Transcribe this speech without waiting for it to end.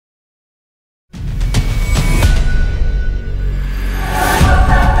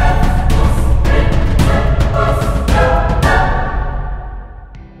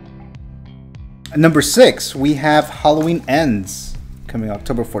Number 6, we have Halloween Ends coming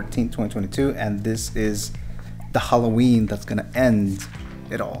October 14th, 2022, and this is the Halloween that's gonna end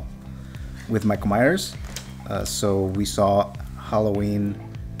it all with Michael Myers. So we saw Halloween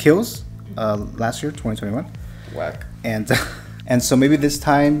Kills last year, 2021. Whack. And so maybe this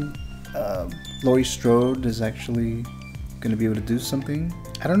time Laurie Strode is actually gonna be able to do something.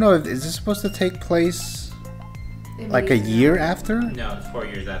 I don't know. Is this supposed to take place like a year after? No, it's 4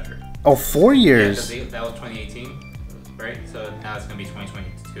 years after. Oh, 4 years. Yeah, that was 2018, right? So now it's gonna be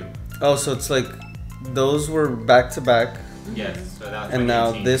 2022. Oh, so it's like those were back to back. Yes. So that was and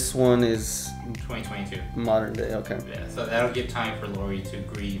now this one is 2022. Modern day. Okay. Yeah. So that'll give time for Laurie to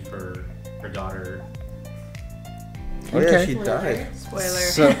grieve her daughter. Oh yeah, she died. Spoiler.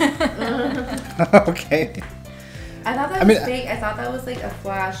 So, okay. I thought that was fake. I thought that was like a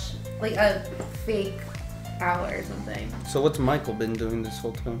flash, like a fake hour or something. So what's Michael been doing this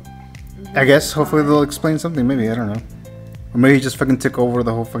whole time? I guess hopefully they'll explain something. Maybe, I don't know. Or maybe he just fucking took over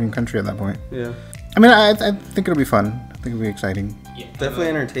the whole fucking country at that point. Yeah. I mean, I think it'll be fun. I think it'll be exciting. Yeah, definitely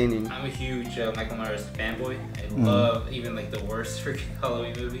entertaining. I'm a huge Michael Myers fanboy. I love even like the worst freaking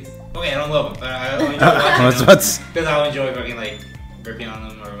Halloween movies. Okay, I don't love them, but I enjoy watching them because I'll enjoy fucking like ripping on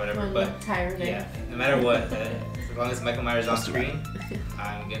them or whatever. But yeah, no matter what, as long as Michael Myers is on screen,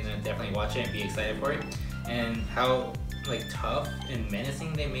 I'm gonna definitely watch it and be excited for it. And how like tough and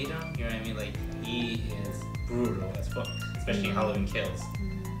menacing they made him. You know what I mean? Like he is brutal as fuck, especially in Halloween Kills.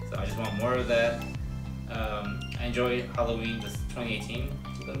 So I just want more of that. I enjoy Halloween this 2018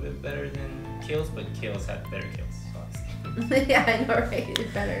 a little bit better than Kills, but Kills had better kills, obviously. Yeah, I know, right?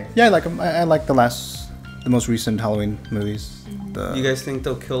 It's better. Yeah, I like them. I like the most recent Halloween movies. You guys think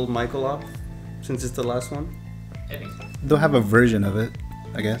they'll kill Michael off since it's the last one? I think so. They'll have a version of it,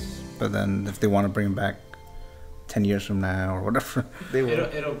 I guess. But then if they want to bring him back 10 years from now or whatever, they will.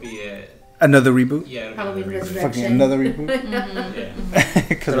 It'll be another reboot. Yeah, Halloween Resurrection. Fucking another reboot. Yeah.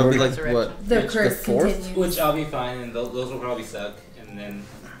 Because it'll be like what? The curse fourth? continues. Which I'll be fine, and those will probably suck. And then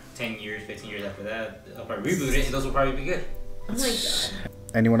 10 years, 15 years after that, I'll probably reboot it, and those will probably be good. Oh my god.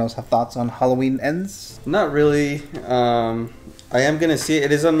 Anyone else have thoughts on Halloween Ends? Not really. I am gonna see it.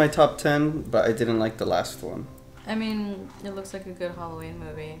 It is on my top 10, but I didn't like the last one. I mean, it looks like a good Halloween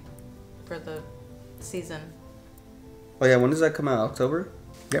movie for the season. Oh yeah, when does that come out? October?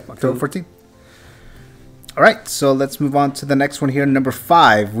 Yep, October 14th. All right, so let's move on to the next one here. Number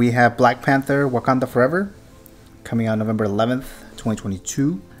 5, we have Black Panther: Wakanda Forever, coming out November 11th,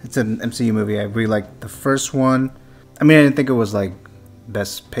 2022. It's an MCU movie. I really liked the first one. I mean, I didn't think it was like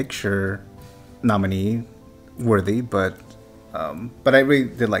Best Picture nominee worthy, but I really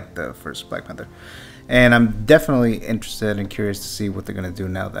did like the first Black Panther. And I'm definitely interested and curious to see what they're going to do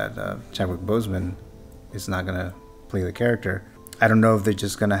now that Chadwick Boseman is not going to play the character. I don't know if they're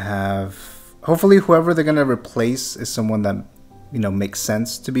just going to have... Hopefully whoever they're going to replace is someone that, you know, makes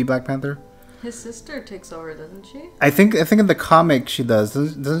sense to be Black Panther. His sister takes over, doesn't she? I think in the comic she does,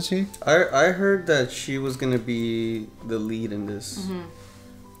 doesn't she? I heard that she was going to be the lead in this. Mm-hmm.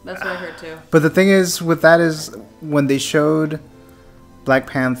 That's what I heard too. But the thing is with that is when they showed Black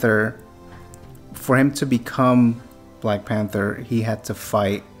Panther, for him to become Black Panther, he had to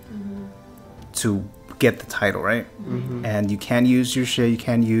fight to get the title, right? Mm-hmm. And you can't use your shit. You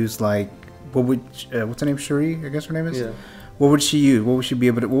can't use like what's her name? Shuri, I guess her name is. Yeah. What would she use? What would she be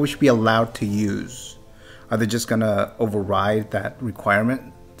able to? What would she be allowed to use? Are they just gonna override that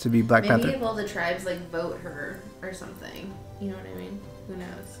requirement to be Black Panther? Maybe if all the tribes like vote her or something. You know what I mean? Who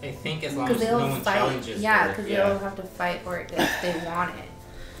knows? I think as long as no one challenges Yeah, her, because they'll have to fight for it if they want it.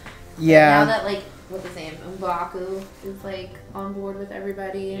 Yeah. Now that like what's his name, M'Baku is like on board with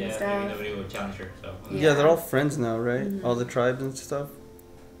everybody and maybe stuff. nobody would challenge her. So Yeah, they're all friends now, right? Mm-hmm. All the tribes and stuff.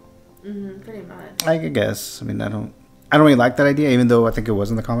 Pretty much. I guess. I mean, I don't really like that idea, even though I think it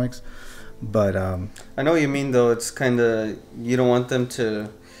was in the comics. But I know what you mean, though. It's kind of you don't want them to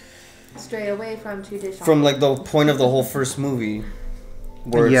stray away from tradition. From like the point of the whole first movie,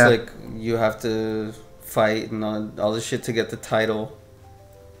 where it's like you have to fight and all this shit to get the title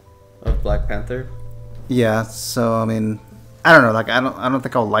of Black Panther. Yeah. So I mean, I don't know. Like I don't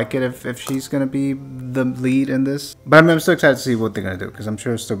think I'll like it if she's gonna be the lead in this. But I mean, I'm still excited to see what they're gonna do because I'm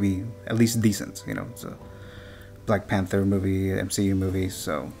sure it'll still be at least decent. You know, it's a Black Panther movie, MCU movie.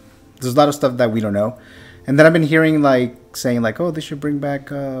 So there's a lot of stuff that we don't know. And then I've been hearing saying oh, they should bring back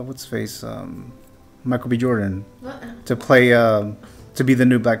what's his face, Michael B. Jordan to play to be the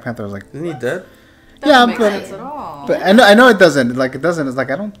new Black Panther. I was like, isn't he dead? Yeah, make sense at all. But I know it doesn't. Like it doesn't. It's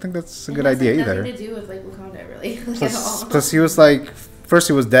like I don't think that's a good idea either. Nothing to do with like Wakanda really. Plus he was like first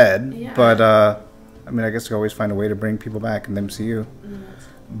he was dead, Yeah. but I mean I guess you always find a way to bring people back in the MCU.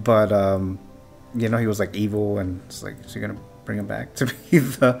 But you know, he was like evil, and it's like, so you're gonna bring him back to be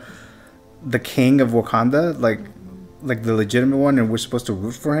the king of Wakanda, like the legitimate one, and we're supposed to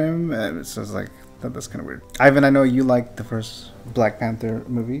root for him. And it's just like that's kind of weird. Ivan, I know you liked the first Black Panther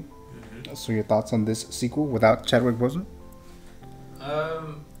movie, so your thoughts on this sequel without Chadwick Boseman?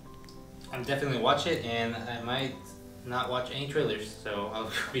 I'm definitely gonna watch it, and I might not watch any trailers, so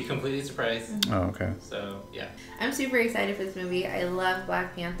I'll be completely surprised. Oh, okay. So yeah, I'm super excited for this movie. I love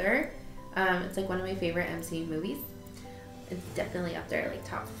Black Panther. It's like one of my favorite MCU movies. It's definitely up there, like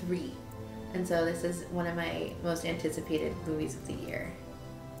top 3. And so this is one of my most anticipated movies of the year.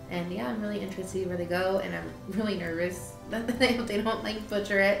 And yeah, I'm really interested to see where they go, and I'm really nervous that they don't like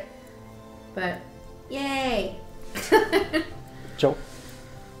butcher it. But yay! Joe?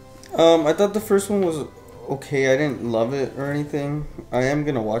 I thought the first one was okay. I didn't love it or anything. I am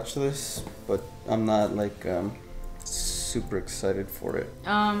gonna watch this, but I'm not like super excited for it.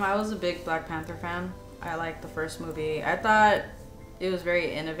 I was a big Black Panther fan. I liked the first movie. I thought it was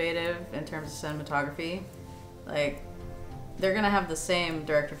very innovative in terms of cinematography. Like, they're gonna have the same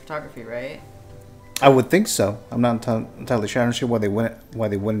director of photography, right? I would think so. I'm not entirely sure. I'm not sure why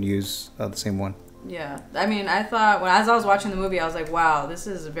they wouldn't use the same one. Yeah, I mean, I thought as I was watching the movie, I was like, wow, this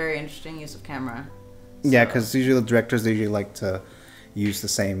is a very interesting use of camera. Yeah, because usually the directors, they usually like to use the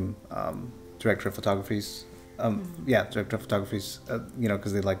same director of photography's. Director of photography's. You know,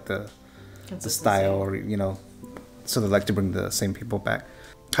 because they like the style, or you know, so they like to bring the same people back.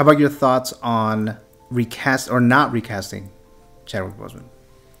 How about your thoughts on recast or not recasting Chadwick Boseman?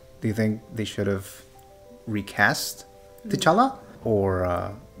 Do you think they should have recast T'Challa,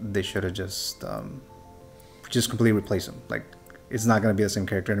 or they should have just completely replaced him? Like, it's not going to be the same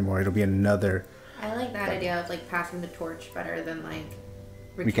character anymore. It'll be another. I like that idea of like passing the torch better than like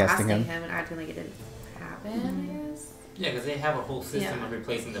recasting him and acting like it didn't happen. I guess. Yeah, because they have a whole system of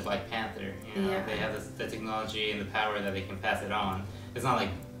replacing the Black Panther. You know, Yeah. they have the technology and the power that they can pass it on. It's not like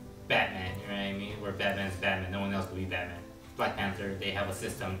Batman, you know what I mean? Where Batman's Batman, no one else could be Batman. Black Panther, they have a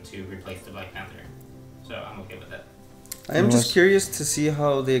system to replace the Black Panther. So I'm okay with that. I am just curious to see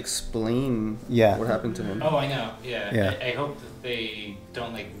how they explain what happened to him. Oh, I know. Yeah. I hope that they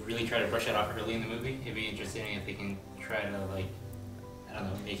don't like really try to brush it off early in the movie. It'd be interesting if they can try to like, I don't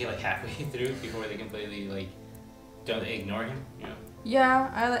know, make it like halfway through before they completely like don't ignore him. You know.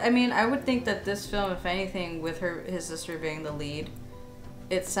 Yeah, I mean, I would think that this film, if anything, with his sister being the lead,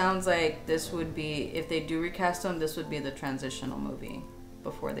 it sounds like this would be, if they do recast him, this would be the transitional movie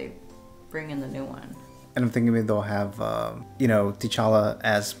before they bring in the new one. And I'm thinking maybe they'll have, T'Challa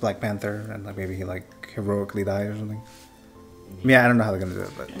as Black Panther, and like maybe he like heroically dies or something. Yeah, I don't know how they're gonna do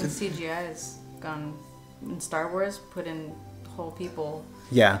it, but and CGI has gone in Star Wars, put in whole people.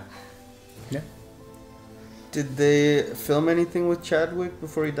 Yeah. Did they film anything with Chadwick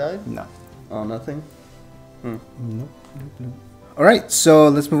before he died? No. Oh, nothing. Nope. All right, so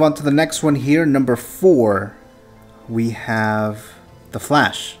let's move on to the next one here. Number 4, we have The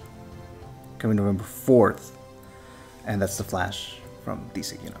Flash, coming November 4th, and that's The Flash from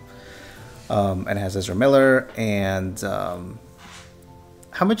DC, and it has Ezra Miller. And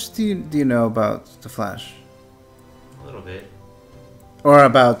how much do you know about The Flash? A little bit. Or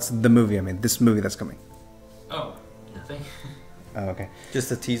about the movie? I mean, this movie that's coming. Oh, nothing. Oh, okay.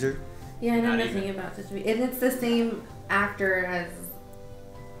 Just a teaser? Yeah, I know nothing about this movie. And it's the same actor as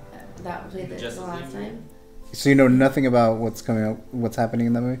that played the last time. So you know nothing about what's coming up, what's happening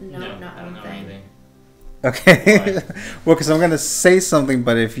in that movie? No, not I don't know anything. Okay. Well, because I'm going to say something,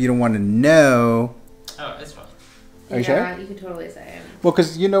 but if you don't want to know... Oh, it's fine. Are you sure? Yeah, you can totally say it. Well,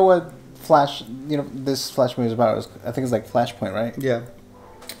 because you know what Flash, this Flash movie is about. I think it's like Flashpoint, right? Yeah.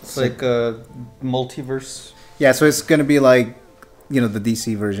 It's like a multiverse. Yeah, so it's going to be like, the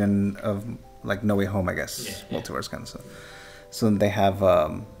DC version of like No Way Home, I guess. Yeah. Multiverse kind of stuff. So they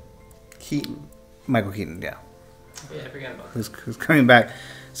have Keaton. Michael Keaton, yeah. Yeah, I forgot about Who's coming back.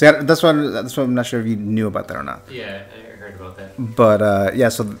 So yeah, that's why I'm not sure if you knew about that or not. Yeah, I heard about that. But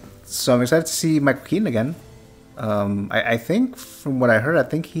so I'm excited to see Michael Keaton again. I think from what I heard, I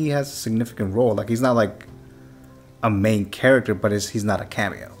think he has a significant role. Like, he's not like a main character, but he's not a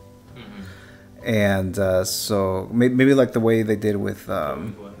cameo. Mm-hmm. And so maybe like the way they did with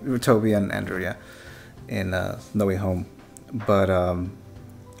Toby and Andrew, yeah, in No Way Home. But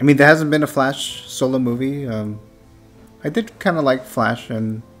I mean, there hasn't been a Flash solo movie. I did kind of like Flash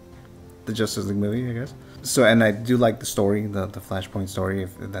and the Justice League movie, I guess. So, and I do like the story, the Flashpoint story,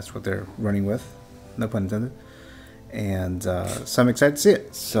 if that's what they're running with. No pun intended. And so I'm excited to see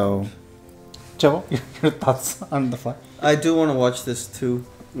it. So, Joe, your thoughts on The Flash? I do want to watch this too,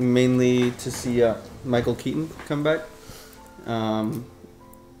 mainly to see Michael Keaton come back.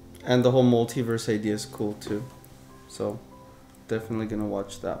 And the whole multiverse idea is cool too. So, definitely gonna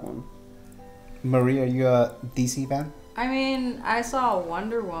watch that one. Marie, are you a DC fan? I mean, I saw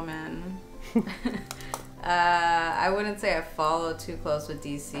Wonder Woman. I wouldn't say I follow too close with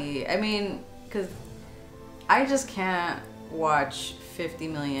DC. I mean, because I just can't watch 50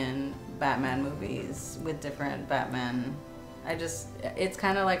 million Batman movies with different Batman. It's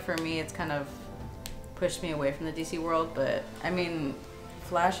kind of like, for me, it's kind of pushed me away from the DC world. But I mean,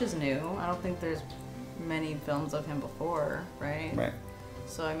 Flash is new. I don't think there's many films of him before, right? Right.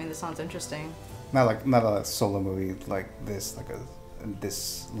 So I mean, this sounds interesting. Not a solo movie like this,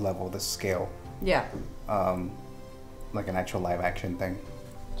 this level, this scale. Yeah. Like an actual live action thing.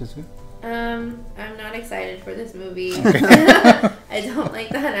 Jessica? I'm not excited for this movie. I don't like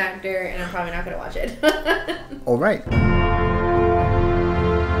that actor, and I'm probably not gonna watch it. All right.